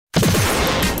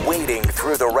wading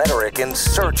through the rhetoric in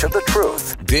search of the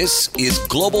truth. This is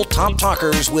Global Top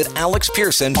Talkers with Alex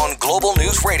Pearson on Global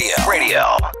News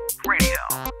Radio.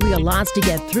 We got lots to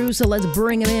get through, so let's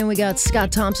bring them in. We got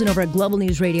Scott Thompson over at Global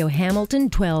News Radio Hamilton,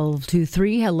 12 to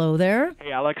 3. Hello there.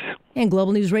 Hey, Alex. And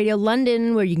Global News Radio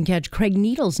London, where you can catch Craig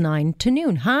Needles 9 to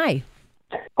noon. Hi.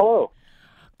 Hello.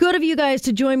 Good of you guys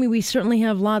to join me. We certainly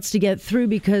have lots to get through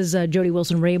because Jody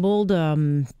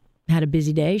Wilson-Raybould had a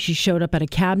busy day. She showed up at a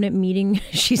cabinet meeting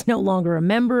she's no longer a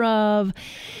member of.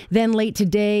 Then late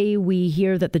today, we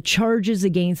hear that the charges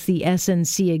against the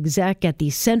SNC exec at the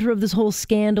center of this whole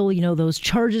scandal, those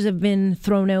charges have been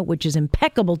thrown out, which is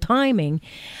impeccable timing.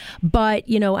 But,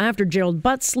 after Gerald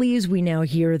Butts leaves, we now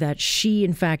hear that she,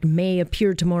 in fact, may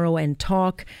appear tomorrow and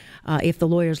talk if the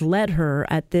lawyers let her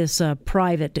at this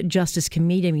private Justice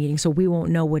Committee meeting. So we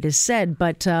won't know what is said.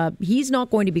 But he's not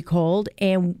going to be called,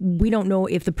 and we don't know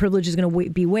if the privilege is going to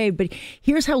be waived. But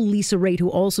here's how Lisa Raitt, who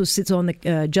also sits on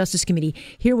the Justice Committee,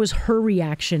 here was her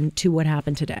reaction to what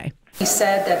happened today. He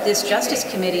said that this Justice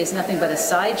Committee is nothing but a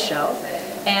sideshow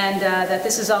and that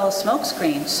this is all a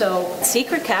smokescreen. So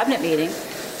secret cabinet meeting,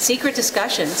 secret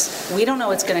discussions, we don't know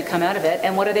what's going to come out of it.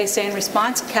 And what do they say in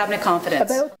response? Cabinet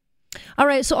confidence. All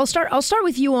right, so I'll start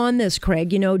with you on this, Craig.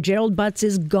 Gerald Butts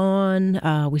is gone.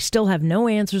 We still have no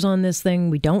answers on this thing.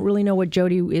 We don't really know what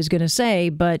Jody is going to say,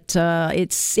 but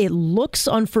it looks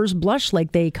on first blush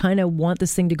like they kind of want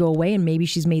this thing to go away, and maybe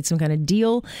she's made some kind of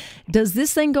deal. Does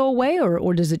this thing go away,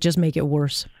 or does it just make it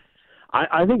worse?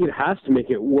 I think it has to make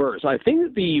it worse. I think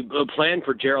that the plan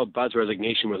for Gerald Butts'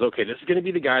 resignation was, okay, this is going to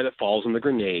be the guy that falls on the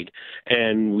grenade,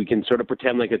 and we can sort of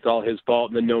pretend like it's all his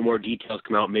fault, and then no more details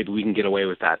come out. Maybe we can get away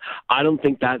with that. I don't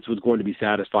think that's what's going to be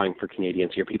satisfying for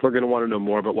Canadians here. People are going to want to know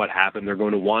more about what happened. They're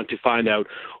going to want to find out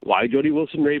why Jody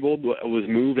Wilson-Raybould was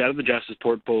moved out of the Justice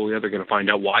portfolio. They're going to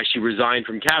find out why she resigned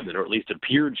from cabinet, or at least it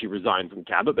appeared she resigned from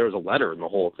cabinet. There was a letter in the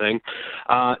whole thing.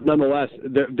 Nonetheless,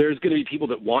 there's going to be people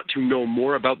that want to know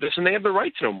more about this, and they have the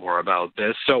right to know more about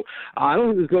this. So I don't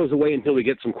think this goes away until we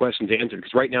get some questions answered,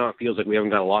 because right now it feels like we haven't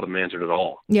got a lot of them answered at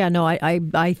all. Yeah, no,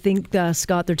 I think,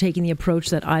 Scott, they're taking the approach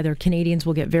that either Canadians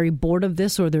will get very bored of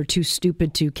this or they're too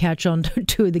stupid to catch on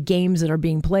to the games that are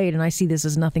being played, and I see this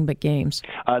as nothing but games.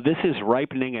 This is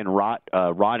ripening and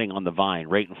rotting on the vine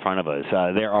right in front of us.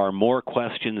 There are more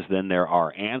questions than there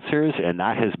are answers, and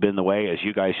that has been the way, as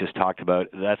you guys just talked about,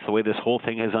 that's the way this whole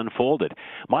thing has unfolded.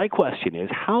 My question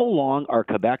is, how long are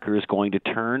Quebecers going to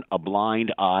turn a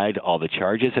blind eye to all the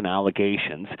charges and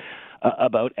allegations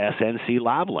about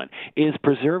SNC-Lavalin? Is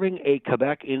preserving a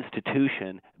Quebec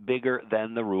institution bigger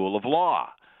than the rule of law?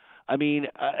 I mean,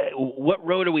 what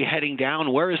road are we heading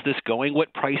down? Where is this going?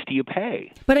 What price do you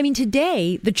pay? But I mean,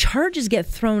 today, the charges get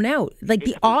thrown out. Like,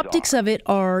 the optics of it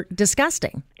are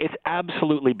disgusting. It's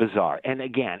absolutely bizarre. And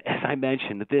again, as I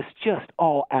mentioned, this just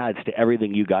all adds to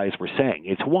everything you guys were saying.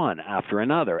 It's one after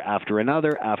another, after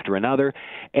another, after another.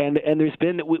 And there's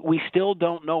been, we still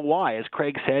don't know why. As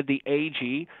Craig said, the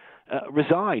AG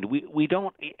resigned. We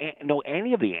don't know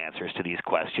any of the answers to these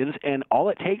questions, and all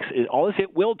it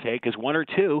will take is one or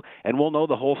two, and we'll know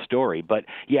the whole story. But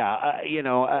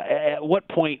at what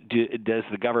point does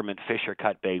the government fish or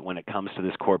cut bait when it comes to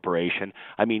this corporation?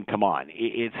 I mean, come on,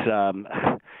 it's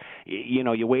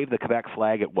you wave the Quebec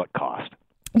flag at what cost?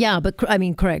 Yeah, but I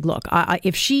mean, Craig, look,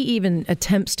 if she even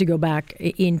attempts to go back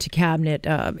into cabinet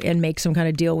and make some kind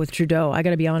of deal with Trudeau, I got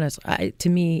to be honest, to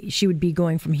me, she would be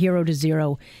going from hero to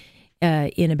zero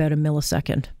in about a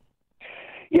millisecond.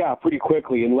 Yeah, pretty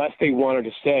quickly, unless they wanted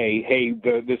to say, hey,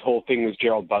 this whole thing was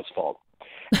Gerald Butts' fault.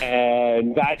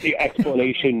 And that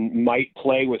explanation might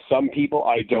play with some people.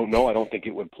 I don't know. I don't think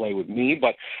it would play with me.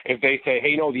 But if they say,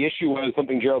 hey, no, the issue was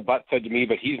something Gerald Butts said to me,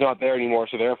 but he's not there anymore,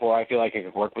 so therefore I feel like I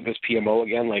could work with this PMO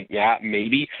again, like, yeah,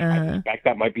 maybe. I suspect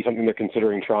that might be something they're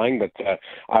considering trying, but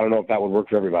I don't know if that would work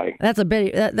for everybody. That's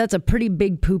a pretty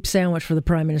big poop sandwich for the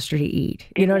Prime Minister to eat.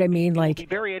 You know what I mean? Like, it'll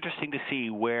be very interesting to see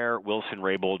where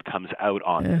Wilson-Raybould comes out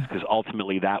on this, because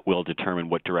ultimately that will determine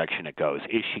what direction it goes.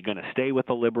 Is she going to stay with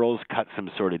the Liberals, cut some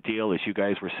sort of deal, as you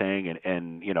guys were saying,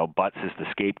 and Butts is the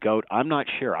scapegoat? I'm not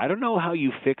sure. I don't know how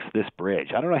you fix this bridge.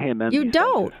 I don't know how you mend You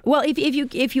don't. Fences. Well,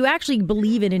 if you actually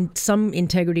believe in some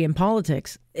integrity in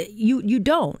politics, you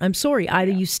don't. I'm sorry.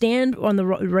 Either you stand on the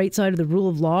right side of the rule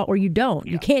of law or you don't.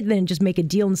 Yeah. You can't then just make a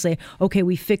deal and say, okay,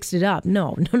 we fixed it up.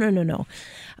 No. You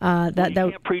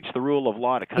can't preach the rule of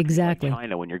law to countries like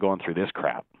China when you're going through this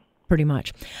crap. pretty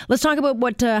much. Let's talk about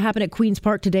what happened at Queen's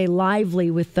Park today, lively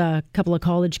with a couple of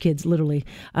college kids, literally,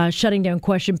 shutting down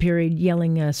question period,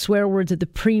 yelling swear words at the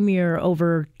premier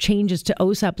over changes to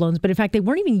OSAP loans. But in fact, they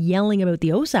weren't even yelling about the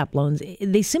OSAP loans.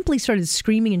 They simply started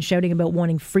screaming and shouting about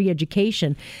wanting free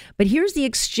education. But here's the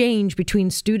exchange between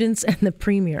students and the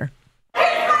premier.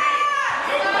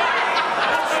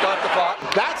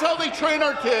 That's how they train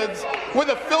our kids, with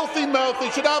a filthy mouth. They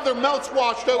should have their mouths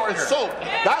washed out with soap.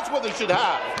 That's what they should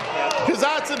have, because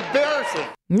that's embarrassing.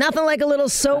 Nothing like a little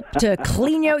soap to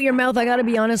clean out your mouth. I got to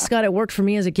be honest, Scott, it worked for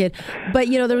me as a kid. But,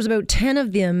 there was about 10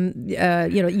 of them.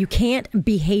 You can't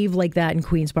behave like that in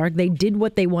Queen's Park. They did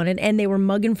what they wanted, and they were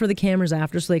mugging for the cameras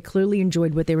after, so they clearly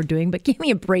enjoyed what they were doing. But give me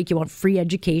a break. You want free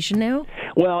education now?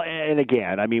 Well, and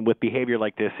again, I mean, with behavior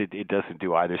like this, it doesn't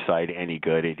do either side any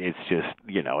good. It's just,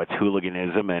 it's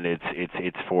hooliganism, and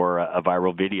it's for a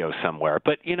viral video somewhere.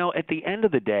 But, at the end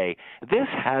of the day, this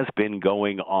has been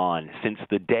going on since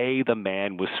the day the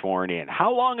man was sworn in.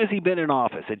 How long has he been in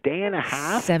office? A day and a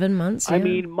half? 7 months, yeah. I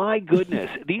mean, my goodness.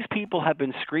 These people have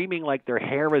been screaming like their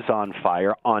hair is on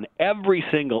fire on every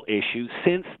single issue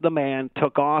since the man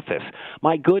took office.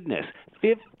 My goodness.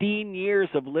 15 years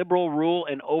of liberal rule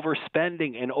and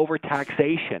overspending and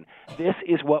overtaxation. This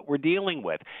is what we're dealing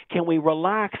with. Can we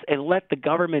relax and let the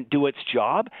government do its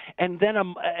job? And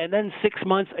then 6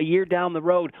 months, a year down the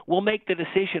road, we'll make the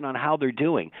decision on how they're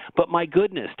doing. But my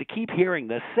goodness, to keep hearing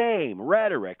the same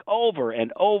rhetoric over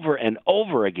and over and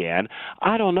over again,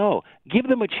 I don't know. Give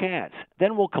them a chance.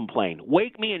 Then we'll complain.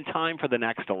 Wake me in time for the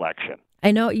next election. I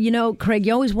know, Craig,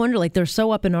 you always wonder, like, they're so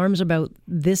up in arms about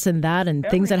this and that and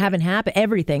things that haven't happened,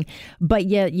 everything. But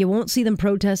yet you won't see them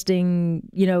protesting,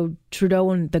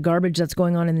 Trudeau and the garbage that's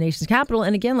going on in the nation's capital.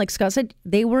 And again, like Scott said,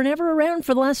 they were never around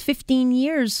for the last 15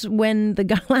 years when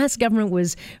the last government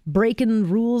was breaking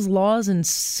rules, laws, and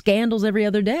scandals every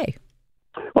other day.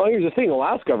 Well, here's the thing. The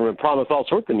last government promised all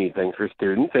sorts of neat things for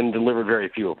students and delivered very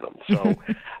few of them. So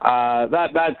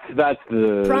that's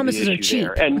the promises the are issue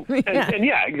cheap. there. And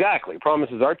yeah, exactly.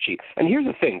 Promises are cheap. And here's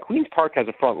the thing. Queen's Park has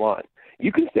a front line.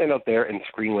 You can stand out there and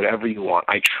scream whatever you want.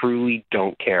 I truly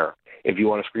don't care. If you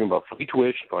want to scream about free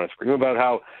tuition, if you want to scream about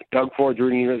how Doug Ford's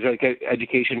ruining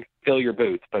education, fill your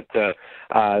boots. But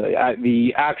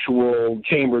the actual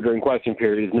chamber during question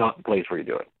period is not the place where you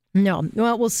do it. No.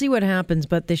 Well, we'll see what happens,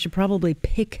 but they should probably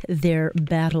pick their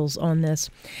battles on this.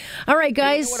 All right,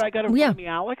 guys. You know what I got in front of me,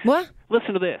 Alex? What?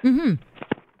 Listen to this. Mm-hmm.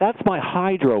 That's my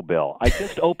hydro bill. I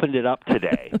just opened it up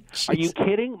today. Are you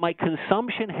kidding? My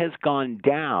consumption has gone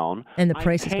down. And the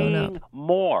price has gone up.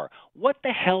 More. What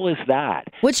the hell is that?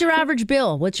 What's your average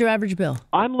bill?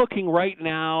 I'm looking right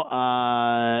now.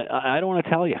 I don't want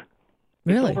to tell you.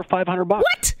 Really? It's over $500.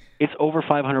 What? It's over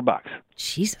 $500.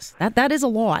 Jesus, that is a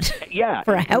lot. Yeah.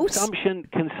 For a house?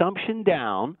 Consumption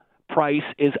down, price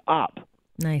is up.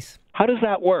 Nice. How does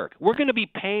that work? We're going to be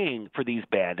paying for these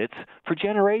bandits for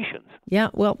generations. Yeah,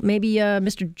 well, maybe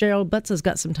Mr. Gerald Butts has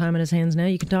got some time on his hands now.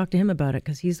 You can talk to him about it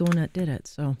because he's the one that did it.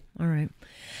 So, all right.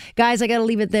 Guys, I got to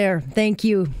leave it there. Thank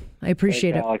you. I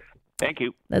appreciate it. Alex. Thank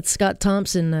you. That's Scott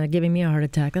Thompson giving me a heart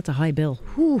attack. That's a high bill.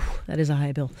 Whew, that is a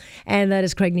high bill. And that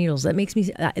is Craig Needles. That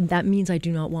means I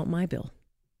do not want my bill.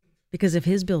 Because if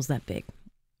his bill's that big,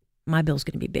 my bill's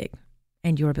going to be big.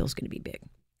 And your bill's going to be big.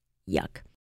 Yuck.